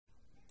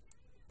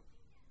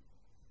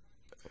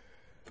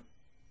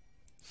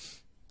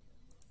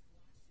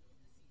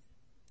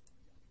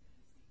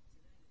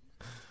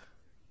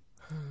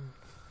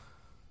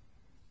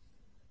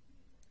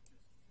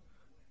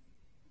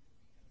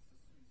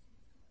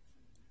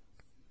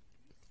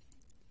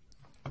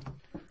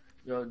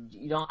Yo,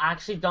 you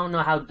don't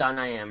know how done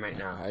I am right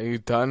now. Are you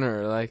done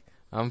or like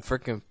I'm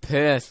freaking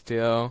pissed,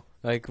 yo.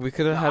 Like we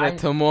could have No, had it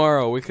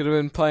tomorrow. We could have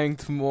been playing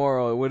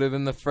tomorrow. It would have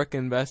been the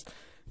freaking best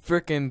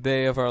freaking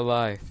day of our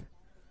life.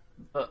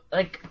 But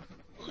like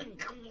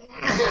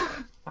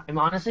I'm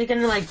honestly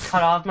gonna like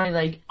cut off my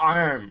like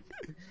arm.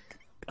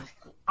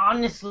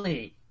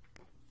 Honestly.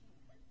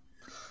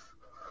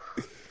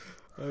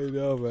 I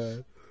know,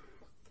 man.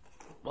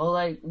 Well,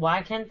 like, why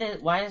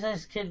is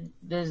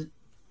this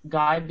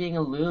guy being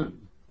a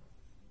loon?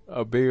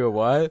 A bigger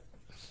what?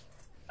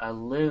 A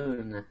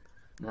loon.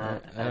 I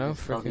don't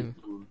freaking.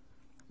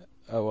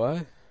 A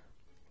what?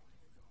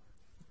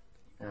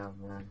 Oh,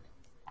 man.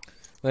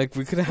 Like,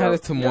 we could have had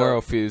it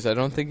tomorrow, Fuse. I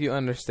don't think you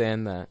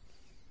understand that.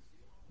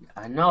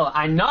 I know!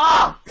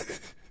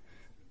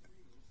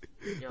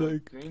 Yo,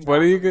 Like, Green what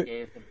are you Goblin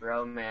gave the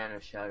bro man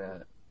a shout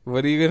out.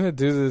 What are you gonna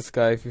do to this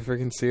guy if you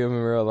freaking see him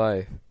in real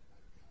life?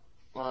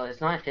 Well,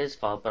 it's not his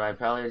fault, but I'd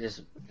probably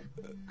just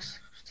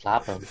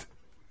slap him.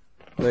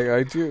 Like,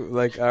 aren't you?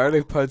 Like, I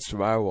already punched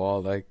my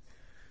wall. Like,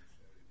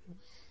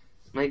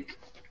 I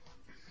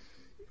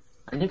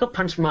need to go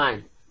punch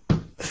mine.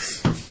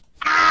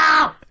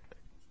 Ow!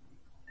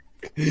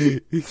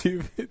 we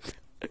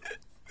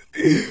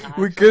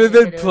could have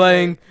been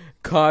playing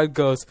COD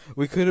Ghosts.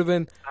 We could have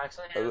been.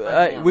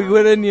 We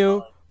would have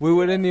knew. We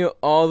would have knew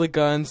all the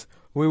guns.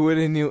 We would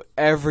have knew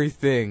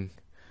everything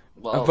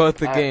about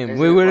the game.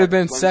 We would have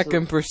been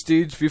second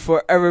prestige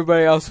before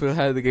everybody else would have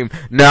had the game.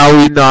 Now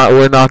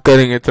we're not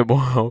getting it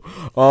tomorrow.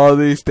 All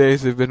these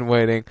days we've been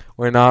waiting.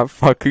 We're not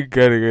fucking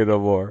getting it no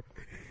more.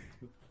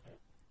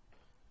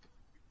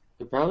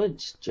 You're probably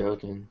just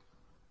joking.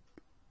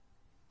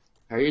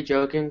 Are you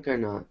joking or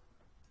not?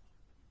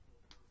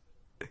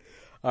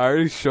 I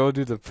already showed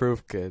you the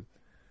proof, kid.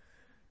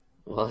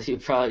 Well, you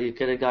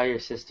could have got your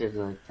sister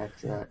to like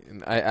text that.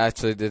 I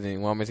actually didn't. You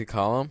want me to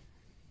call him?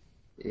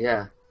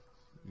 Yeah.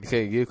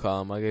 Okay, you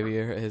call him. I'll give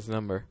you his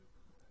number.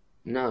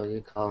 No,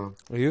 you call him.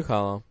 Well, you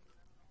call him.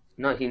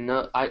 No,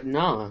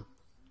 no.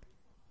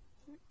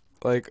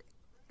 Like,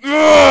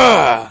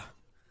 ugh!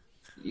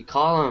 You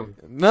call him.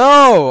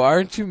 No,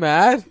 aren't you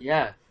mad?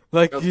 Yeah.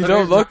 Like, No, you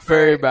don't look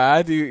very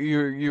mad.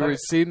 You were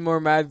seen more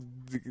mad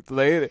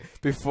later.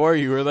 Before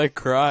you were like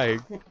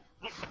crying.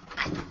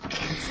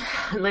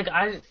 Like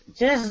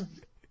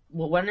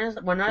when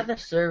are the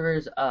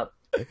servers up?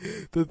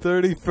 The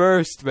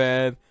 31st,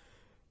 man.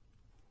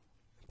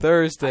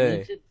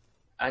 Thursday.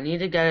 I need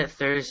to get it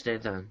Thursday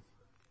then.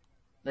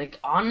 Like,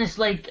 honest,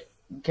 like,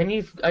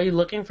 are you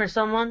looking for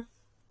someone?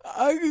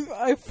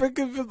 I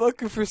freaking been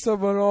looking for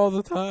someone all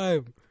the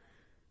time.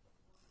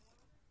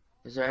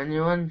 Is there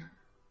anyone?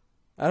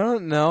 I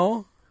don't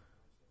know.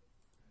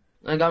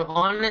 Like, I'm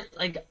on it,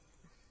 like,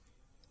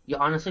 you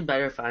honestly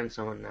better find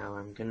someone now.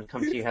 I'm gonna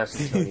come to your house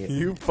and kill you.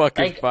 You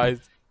fucking find.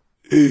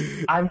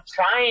 I'm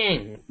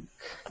trying.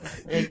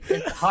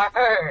 It's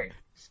hard.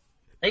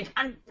 Like,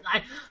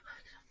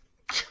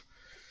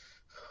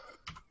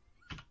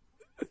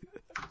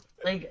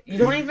 like, you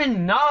don't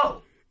even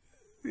know.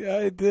 Yeah,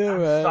 I do, I'm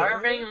man.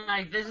 starving.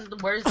 Like, this is the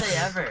worst day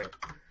ever.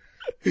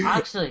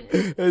 Actually.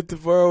 And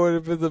tomorrow would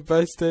have been the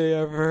best day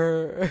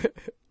ever.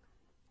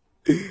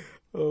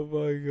 Oh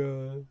my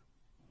god.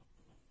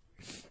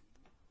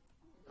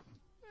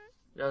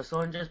 Yo,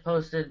 someone just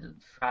posted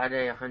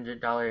Friday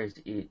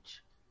 $100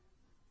 each.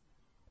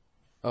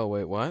 Oh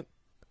wait, what?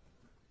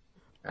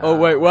 Oh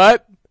wait,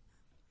 what?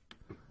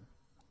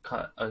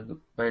 But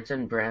it's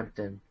in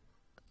Brampton.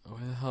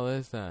 Where the hell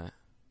is that?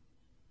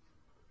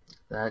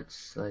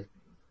 That's like,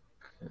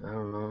 I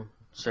don't know.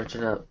 Search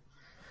it up.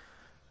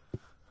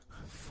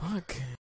 Fuck.